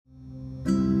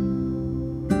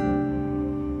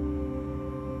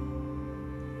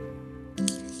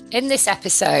In this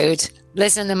episode,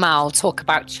 Liz and Nimal talk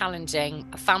about challenging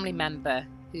a family member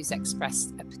who's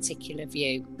expressed a particular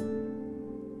view.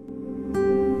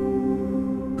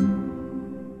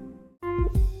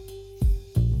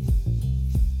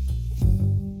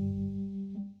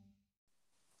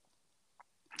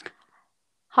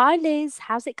 Hi Liz,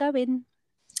 how's it going?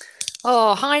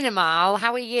 Oh, hi Nimal,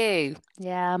 how are you?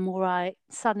 Yeah, I'm all right.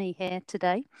 Sunny here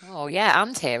today. Oh, yeah,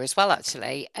 and here as well,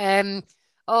 actually.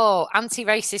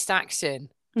 Anti-racist action.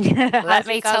 Yeah, Let how's it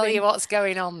me tell you going? what's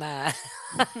going on there.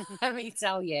 Let me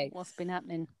tell you. What's been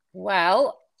happening?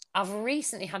 Well, I've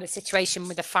recently had a situation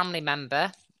with a family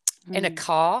member in a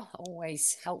car,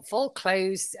 always helpful,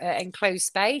 enclosed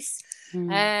space.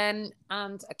 And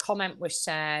a comment was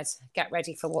shared, get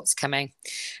ready for what's coming.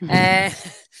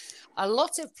 A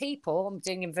lot of people, I'm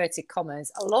doing inverted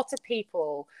commas, a lot of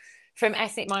people from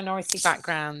ethnic minority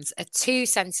backgrounds are too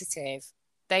sensitive.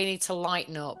 They need to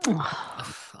lighten up.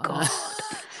 Oh, God.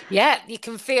 Yeah, you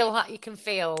can feel that. You can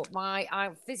feel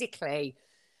I physically,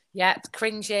 yeah,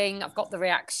 cringing. I've got the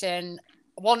reaction,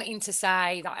 wanting to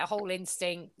say that whole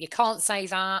instinct, you can't say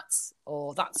that,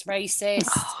 or that's racist.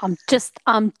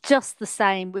 I'm just the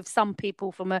same with some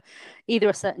people from either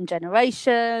a certain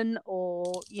generation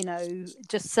or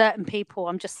just certain people.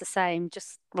 I'm just the same.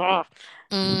 Just ugh.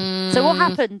 So what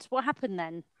happened? What happened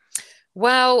then?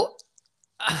 Well,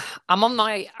 I'm on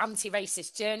my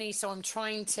anti-racist journey, so I'm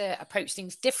trying to approach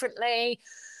things differently.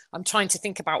 I'm trying to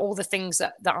think about all the things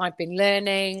that I've been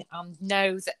learning and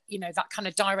know that, that kind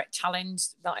of direct challenge,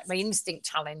 that my instinct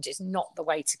challenge is not the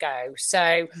way to go.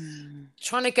 So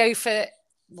trying to go for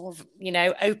more,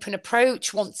 open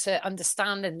approach, want to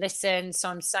understand and listen. So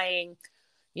I'm saying,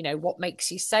 what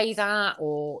makes you say that?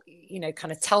 Or,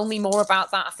 kind of tell me more about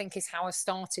that, I think is how I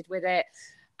started with it.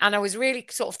 And I was really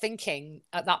sort of thinking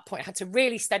at that point, I had to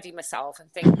really steady myself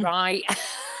and think, right,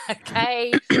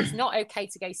 okay, it's not okay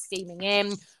to go steaming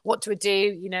in. What do I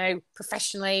do,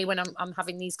 professionally when I'm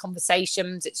having these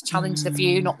conversations? It's challenge the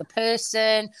view, not the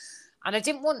person. And I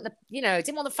didn't want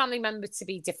the family member to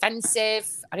be defensive.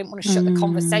 I didn't want to shut the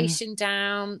conversation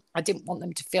down. I didn't want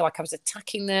them to feel like I was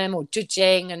attacking them or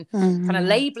judging and kind of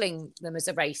labeling them as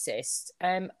a racist.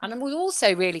 And I was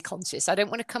also really conscious. I don't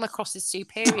want to come across as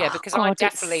superior because I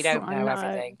definitely don't know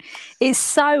everything. It's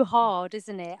so hard,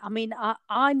 isn't it? I mean,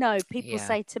 I know people Yeah.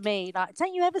 say to me, like,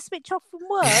 don't you ever switch off from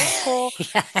work? Or,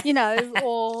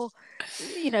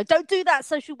 don't do that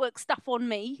social work stuff on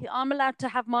me. I'm allowed to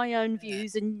have my own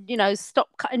views and, stop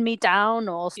cutting me down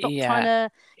or stop trying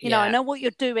to, I know what you're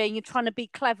doing. You're trying to be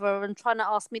clever and trying to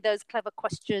ask me those clever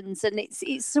questions. And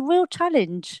it's a real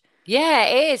challenge. Yeah,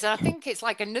 it is. I think it's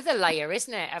like another layer,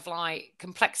 isn't it, of like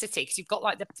complexity? Because you've got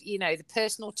like the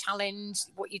personal challenge,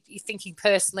 what you're thinking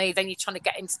personally, then you're trying to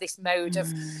get into this mode of,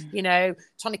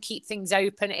 trying to keep things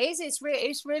open. It's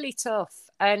really tough.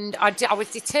 And I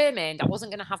was determined I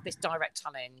wasn't going to have this direct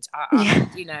challenge.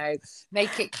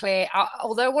 Make it clear.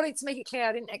 Although I wanted to make it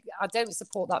clear, I don't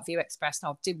support that view expressed.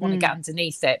 I did want to get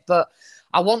underneath it, but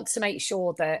I want to make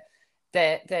sure that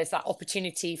there's that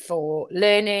opportunity for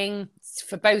learning,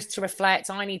 for both to reflect.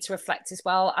 I need to reflect as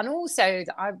well. And also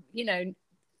that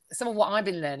some of what I've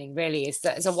been learning really is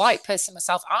that as a white person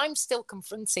myself, I'm still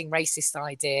confronting racist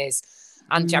ideas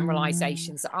and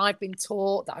generalizations that I've been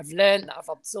taught, that I've learned, that I've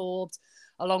absorbed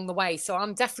along the way. So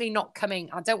I'm definitely not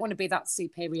I don't want to be that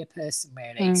superior person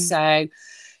really. So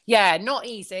yeah, not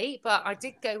easy, but I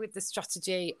did go with the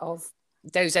strategy of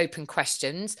those open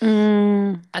questions.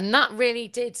 And that really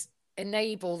did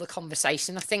enable the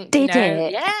conversation. I think, Did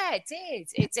it? Yeah,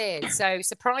 it did. So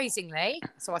surprisingly,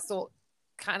 so I thought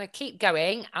kind of keep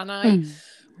going. And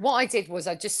what I did was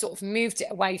I just sort of moved it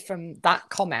away from that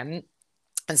comment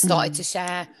and started to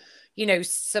share,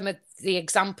 some of the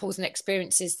examples and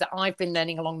experiences that I've been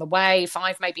learning along the way. If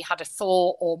I've maybe had a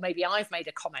thought or maybe I've made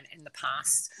a comment in the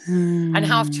past and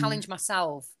how I've challenged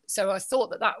myself. So I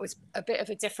thought that was a bit of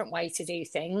a different way to do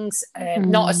things,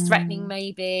 not as threatening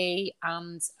maybe,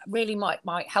 and really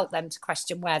might help them to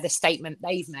question where the statement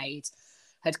they've made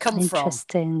had come from.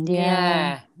 Interesting,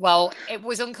 yeah. Well, it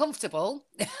was uncomfortable.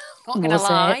 Not going to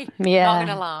lie. Yeah. Not going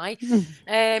to lie.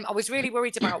 I was really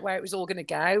worried about where it was all going to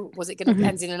go. Was it going to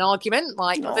end in an argument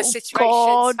like other situations?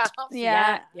 God.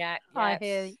 Yeah. I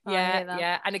hear that.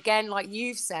 Yeah. And again, like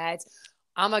you've said,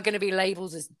 am I going to be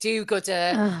labelled as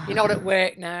do-gooder? You're not at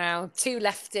work now. Too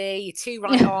lefty, too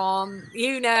right on.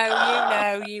 You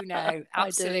know.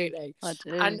 Absolutely. I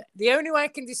do. And the only way I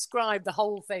can describe the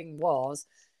whole thing was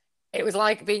it was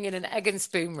like being in an egg and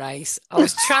spoon race. I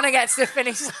was trying to get to the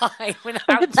finish line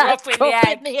without dropping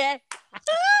the egg.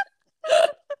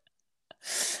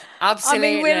 Absolutely.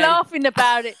 I mean, we're laughing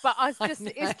about it, but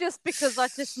it's just because I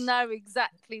just know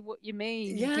exactly what you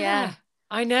mean. Yeah.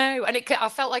 I know, and I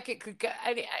felt like it could go,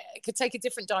 it could take a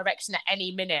different direction at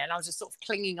any minute, and I was just sort of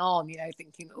clinging on,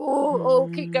 thinking,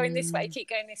 keep going this way, keep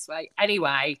going this way.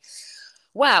 Anyway,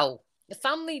 well, the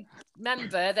family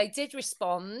member, they did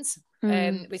respond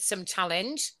with some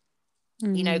challenge,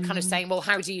 kind of saying, well,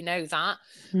 how do you know that?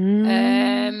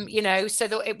 So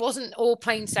that it wasn't all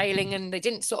plain sailing, and they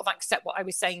didn't sort of accept what I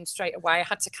was saying straight away. I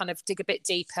had to kind of dig a bit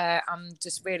deeper and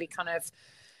just really kind of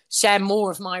share more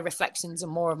of my reflections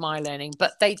and more of my learning.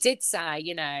 But they did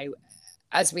say,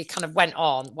 as we kind of went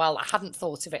on, well, I hadn't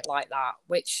thought of it like that,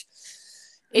 which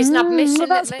is an admission. Well,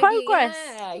 that's that maybe, progress.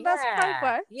 Yeah, that's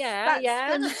progress. Yeah,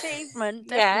 that's an achievement,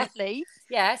 definitely.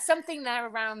 Yeah, something there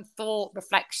around thought,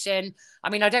 reflection. I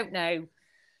mean, I don't know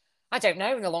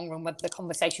in the long run whether the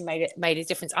conversation made a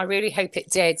difference. I really hope it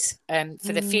did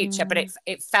for the future, but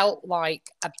it felt like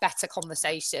a better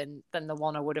conversation than the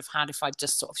one I would have had if I'd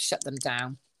just sort of shut them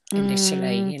down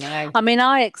initially, I mean,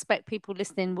 I expect people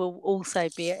listening will also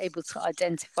be able to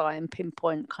identify and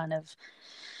pinpoint kind of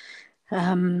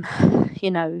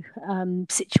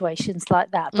situations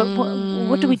like that. But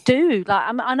what do we do?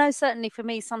 Like, I know certainly for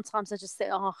me, sometimes I just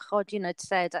think, oh God,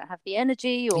 today I don't have the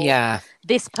energy, or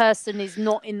this person is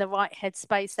not in the right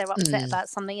headspace. They're upset about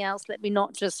something else. Let me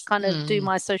not just kind of do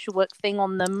my social work thing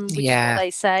on them, which is what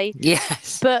they say.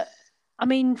 Yes. But I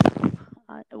mean,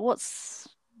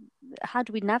 how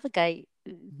do we navigate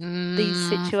these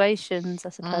situations, I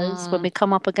suppose, when we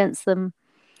come up against them?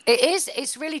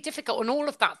 It's really difficult, and all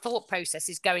of that thought process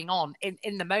is going on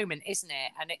in the moment, isn't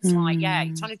it? And it's like,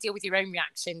 you're trying to deal with your own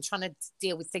reaction, trying to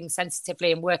deal with things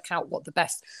sensitively and work out what the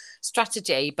best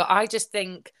strategy. But I just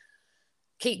think,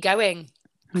 keep going.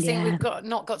 I think we've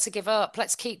not got to give up.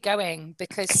 Let's keep going,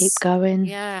 because keep going.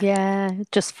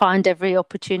 Just find every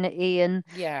opportunity, and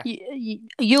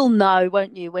you'll know,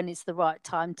 won't you, when it's the right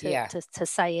time to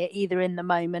say it, either in the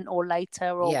moment or later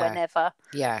or whenever.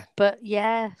 But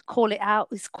call it out.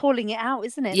 It's calling it out,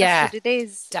 isn't it? That's what it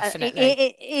is.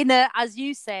 Definitely. As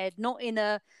you said, not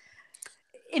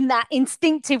in that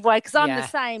instinctive way, because I'm the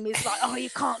same. It's like, oh, you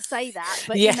can't say that,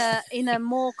 but in a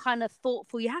more kind of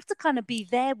thoughtful, you have to kind of be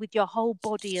there with your whole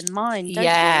body and mind, don't you?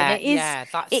 And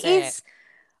it is.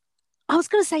 I was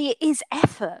going to say, it is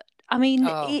effort. I mean,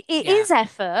 it is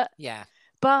effort.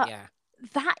 But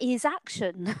that is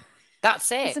action.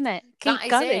 That's it, isn't it? Keep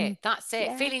going. That's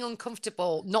it. Feeling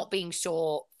uncomfortable, not being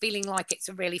sure, feeling like it's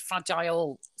a really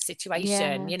fragile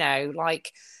situation.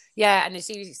 And as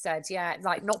you said,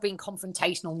 like not being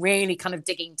confrontational, really kind of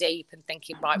digging deep and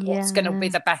thinking, right, what's going to be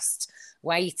the best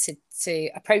way to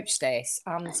approach this?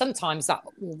 Sometimes that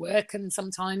will work, and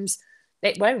sometimes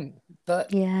it won't. But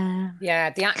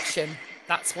the action,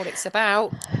 that's what it's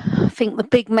about. I think the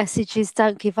big message is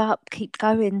don't give up, keep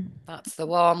going. That's the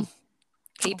one.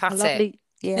 Keep at it.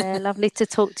 Yeah, lovely to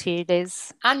talk to you,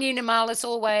 Liz. And you, Nimal, as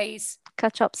always.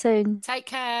 Catch up soon. Take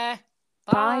care.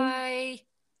 Bye.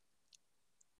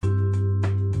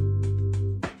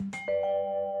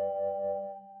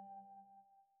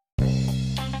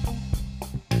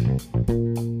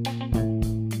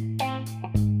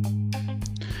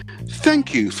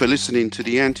 Thank you for listening to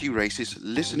the Anti-Racist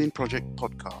Listening Project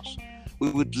podcast. We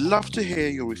would love to hear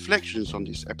your reflections on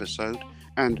this episode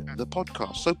and the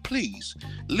podcast. So please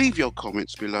leave your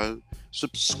comments below,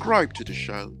 subscribe to the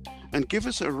show, and give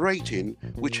us a rating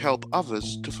which help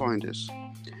others to find us.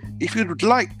 If you would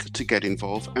like to get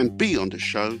involved and be on the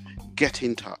show, get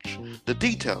in touch. The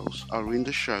details are in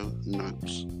the show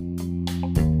notes.